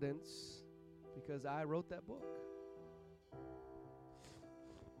coincidence because I wrote that book."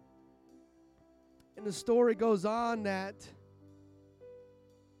 And the story goes on that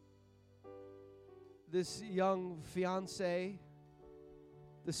this young fiancé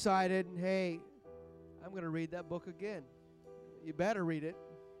decided, hey, I'm going to read that book again. You better read it.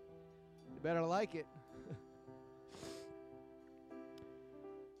 You better like it.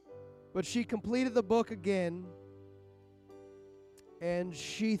 But she completed the book again, and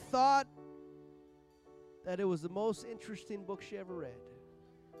she thought that it was the most interesting book she ever read.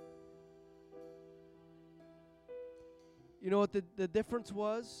 You know what the difference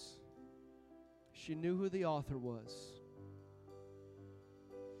was? She knew who the author was.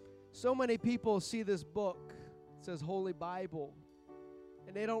 So many people see this book, it says Holy Bible,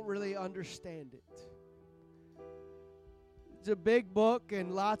 and they don't really understand it. It's a big book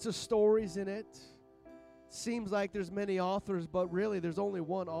and lots of stories in it. Seems like there's many authors, but really there's only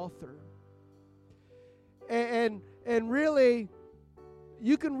one author. And really,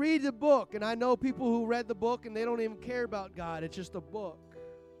 you can read the book, and I know people who read the book and they don't even care about God. It's just a book.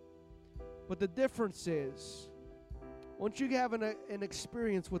 But the difference is, once you have an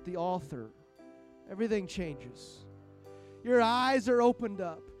experience with the author, everything changes. Your eyes are opened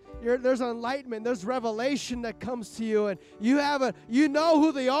up. There's enlightenment, there's revelation that comes to you, and you know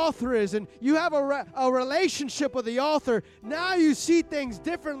who the author is, and you have a relationship with the author. Now you see things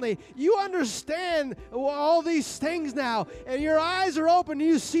differently. You understand all these things now, and your eyes are open, and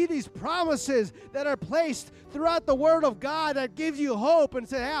you see these promises that are placed throughout the Word of God that gives you hope and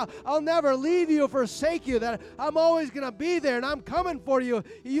say, hey, I'll never leave you or forsake you, that I'm always going to be there, and I'm coming for you.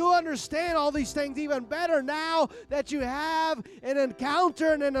 You understand all these things even better now that you have an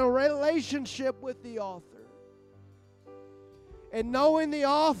encounter and a relationship with the author. And knowing the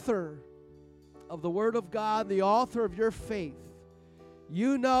author of the Word of God, the author of your faith,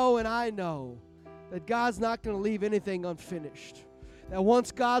 you know and I know that God's not going to leave anything unfinished. That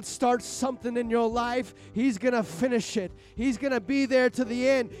once God starts something in your life, He's going to finish it. He's going to be there to the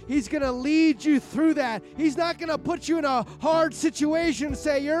end. He's going to lead you through that. He's not going to put you in a hard situation and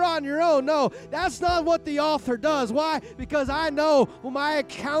say, you're on your own. No, that's not what the author does. Why? Because I know my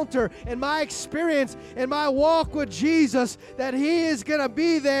encounter and my experience and my walk with Jesus that He is going to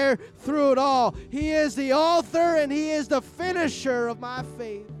be there through it all. He is the author and He is the finisher of my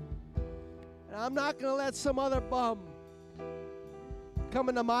faith. And I'm not going to let some other bum come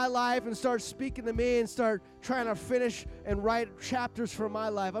into my life and start speaking to me and start trying to finish and write chapters for my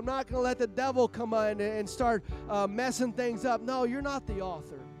life. I'm not going to let the devil come in and start messing things up. No, you're not the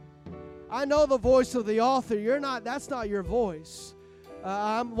author. I know the voice of the author. You're not. That's not your voice.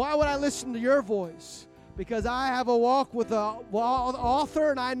 Why would I listen to your voice? Because I have a walk with the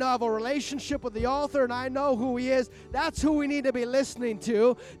author, and I have a relationship with the author, and I know who he is. That's who we need to be listening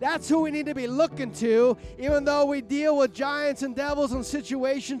to. That's who we need to be looking to. Even though we deal with giants and devils and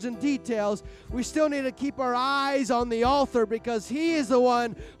situations and details, we still need to keep our eyes on the author, because he is the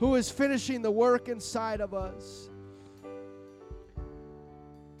one who is finishing the work inside of us.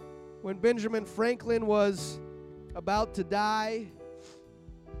 When Benjamin Franklin was about to die,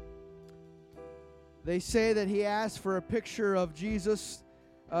 they say that he asked for a picture of Jesus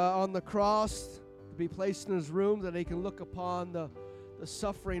on the cross to be placed in his room, that he can look upon the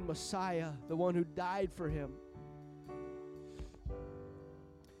suffering Messiah, the one who died for him.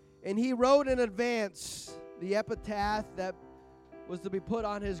 And he wrote in advance the epitaph that was to be put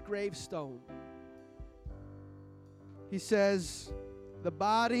on his gravestone. He says, "The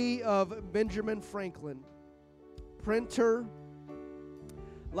body of Benjamin Franklin, printer,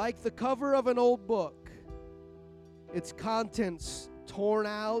 like the cover of an old book, its contents torn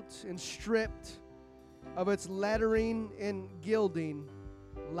out and stripped of its lettering and gilding,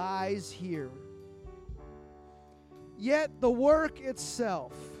 lies here. Yet the work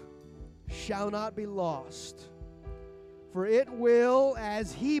itself shall not be lost, for it will,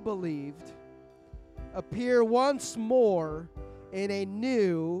 as he believed, appear once more in a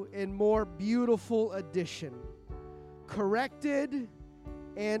new and more beautiful edition, corrected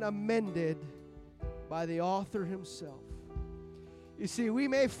and amended by the author himself." You see, we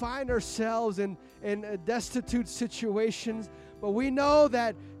may find ourselves in destitute situations, but we know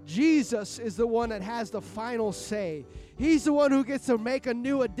that Jesus is the one that has the final say. He's the one who gets to make a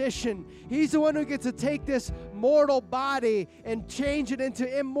new edition. He's the one who gets to take this mortal body and change it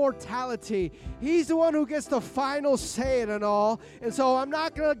into immortality. He's the one who gets the final say in it all. And so I'm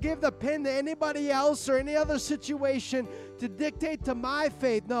not going to give the pen to anybody else or any other situation to dictate to my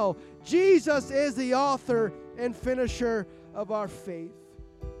faith. No, Jesus is the author and finisher of our faith.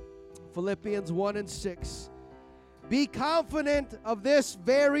 Philippians 1:6. "Be confident of this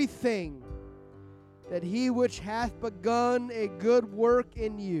very thing, that he which hath begun a good work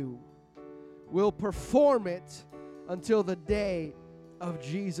in you will perform it until the day of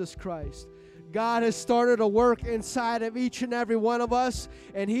Jesus Christ." God has started a work inside of each and every one of us,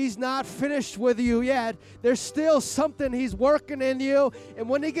 and He's not finished with you yet. There's still something He's working in you, and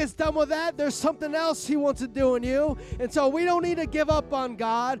when He gets done with that, there's something else He wants to do in you. And so we don't need to give up on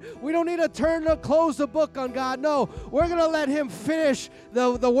God. We don't need to close the book on God. No, we're going to let Him finish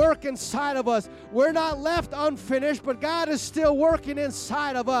the work inside of us. We're not left unfinished, but God is still working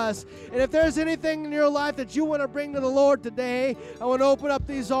inside of us. And if there's anything in your life that you want to bring to the Lord today, I want to open up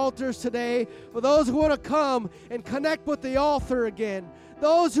these altars today for those who want to come and connect with the author again.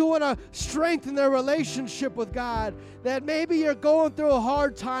 Those who want to strengthen their relationship with God, that maybe you're going through a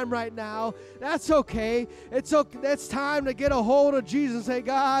hard time right now. That's okay. It's time to get a hold of Jesus and say,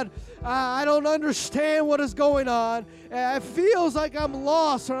 "God, I don't understand what is going on. It feels like I'm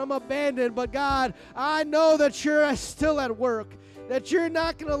lost or I'm abandoned, but God, I know that you're still at work, that you're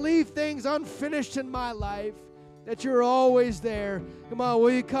not going to leave things unfinished in my life, that you're always there." Come on,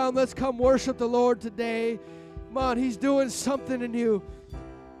 will you come? Let's come worship the Lord today. Come on, He's doing something in you.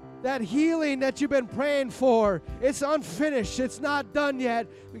 That healing that you've been praying for, it's unfinished. It's not done yet.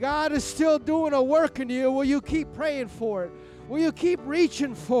 God is still doing a work in you. Will you keep praying for it? Will you keep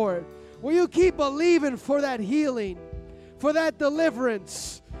reaching for it? Will you keep believing for that healing, for that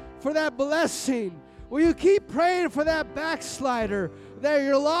deliverance, for that blessing? Will you keep praying for that backslider, that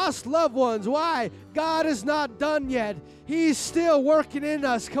your lost loved ones? Why? God is not done yet. He's still working in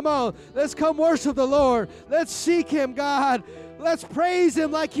us. Come on, let's come worship the Lord. Let's seek Him, God. Let's praise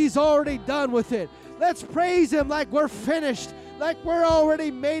Him like He's already done with it. Let's praise Him like we're finished, like we're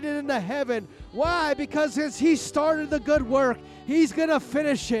already made it into heaven. Why? Because as He started the good work, He's going to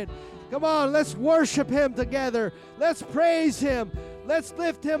finish it. Come on, let's worship Him together. Let's praise Him. Let's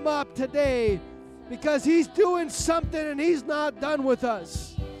lift Him up today. because He's doing something and He's not done with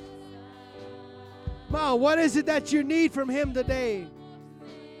us. Come on, what is it that you need from Him today?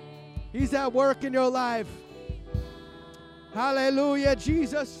 He's at work in your life. Hallelujah,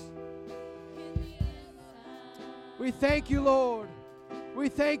 Jesus. We thank you, Lord. We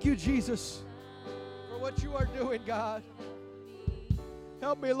thank you, Jesus, for what you are doing, God.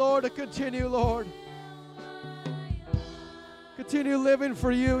 Help me, Lord, to continue, Lord. Continue living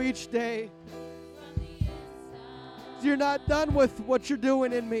for you each day. You're not done with what you're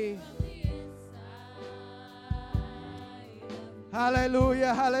doing in me.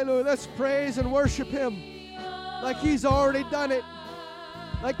 Hallelujah, hallelujah. Let's praise and worship Him like He's already done it.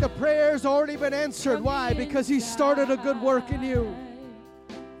 Like the prayer's already been answered. Why? Because He started a good work in you.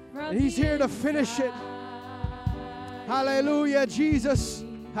 And He's here to finish it. Hallelujah, Jesus.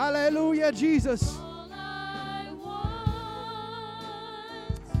 Hallelujah, Jesus.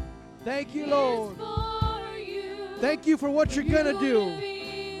 Thank you, Lord. Thank you for what you're going to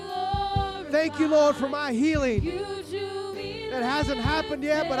do. Thank you, Lord, for my healing. It hasn't happened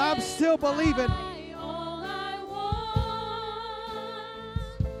yet, but I'm still believing.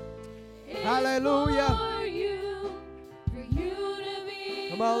 Hallelujah.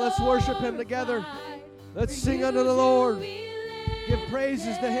 Come on, let's worship Him together. Let's sing unto the Lord. Give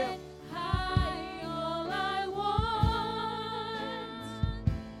praises to Him.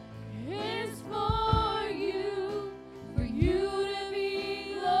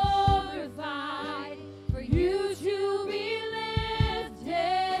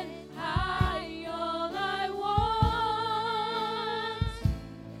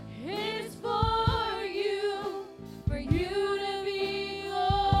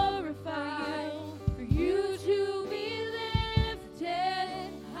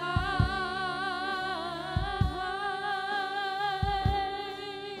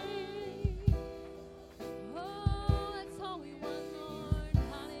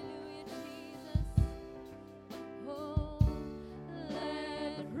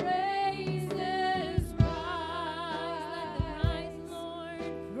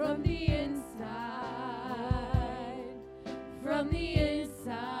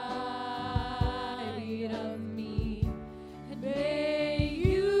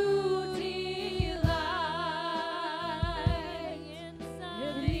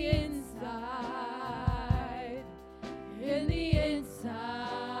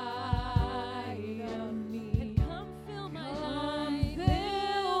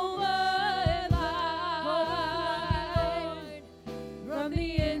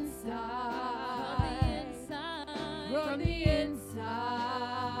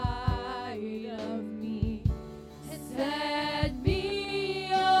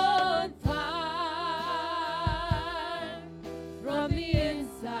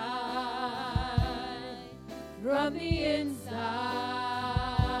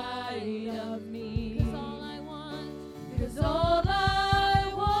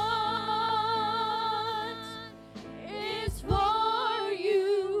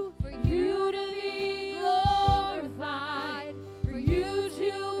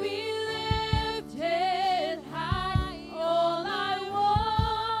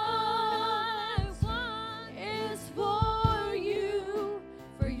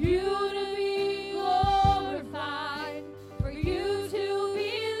 For you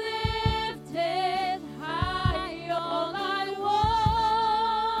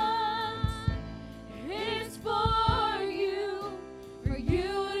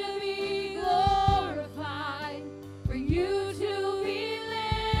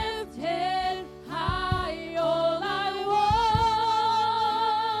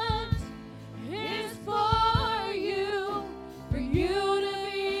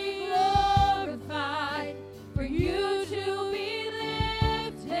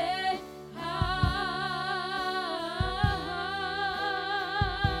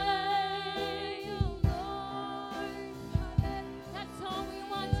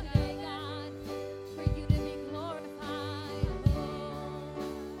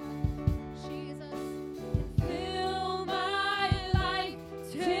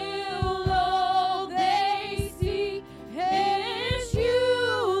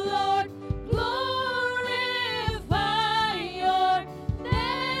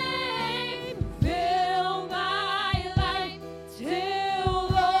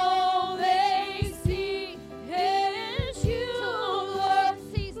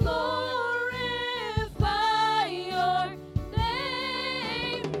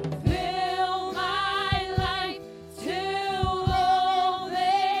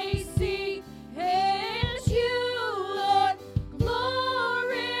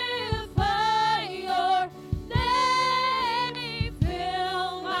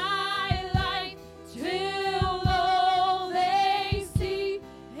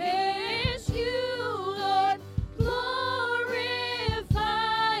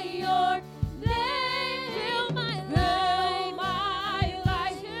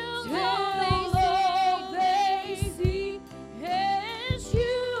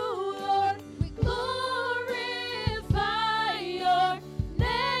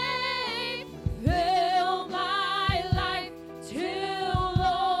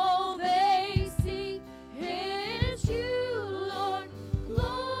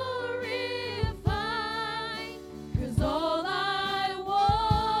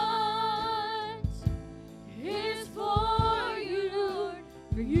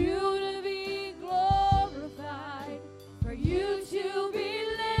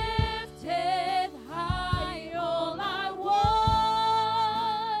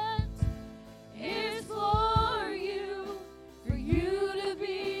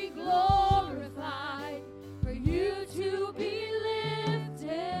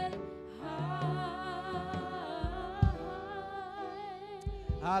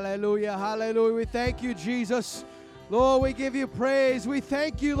Hallelujah, hallelujah. We thank you, Jesus. Lord, we give you praise. We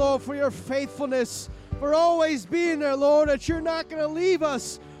thank you, Lord, for your faithfulness, for always being there, Lord, that you're not going to leave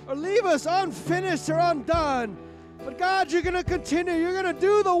us or leave us unfinished or undone. But God, you're going to continue. You're going to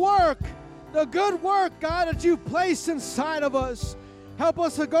do the work, the good work, God, that you've placed inside of us. Help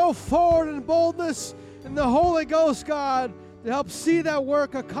us to go forward in boldness in the Holy Ghost, God, to help see that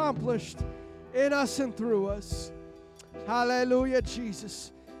work accomplished in us and through us. Hallelujah,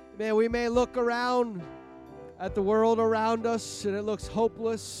 Jesus. Man, we may look around at the world around us and it looks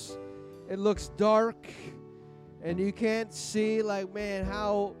hopeless. It looks dark. And you can't see, like, man,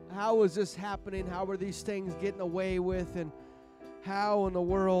 how is this happening? How are these things getting away with? And how in the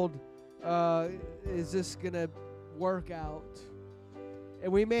world is this going to work out?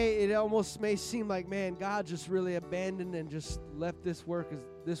 And it almost may seem like, man, God just really abandoned and just left this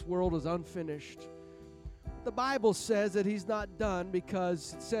world is unfinished. The Bible says that he's not done,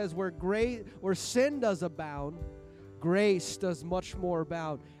 because it says where sin does abound, grace does much more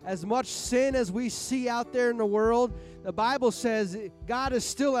abound. As much sin as we see out there in the world, the Bible says God is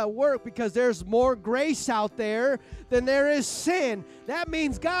still at work, because there's more grace out there than there is sin. That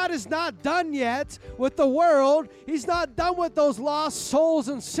means God is not done yet with the world. He's not done with those lost souls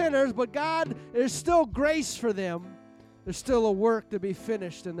and sinners, but God, there's still grace for them. There's still a work to be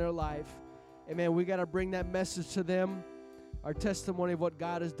finished in their life. Amen. We got to bring that message to them, our testimony of what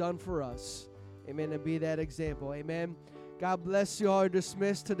God has done for us. Amen. And be that example. Amen. God bless you all. You're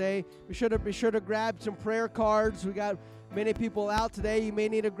dismissed today. Be sure to grab some prayer cards. We got many people out today. You may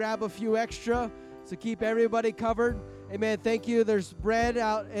need to grab a few extra to keep everybody covered. Amen. Thank you. There's bread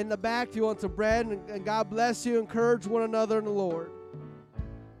out in the back if you want some bread. And God bless you. Encourage one another in the Lord.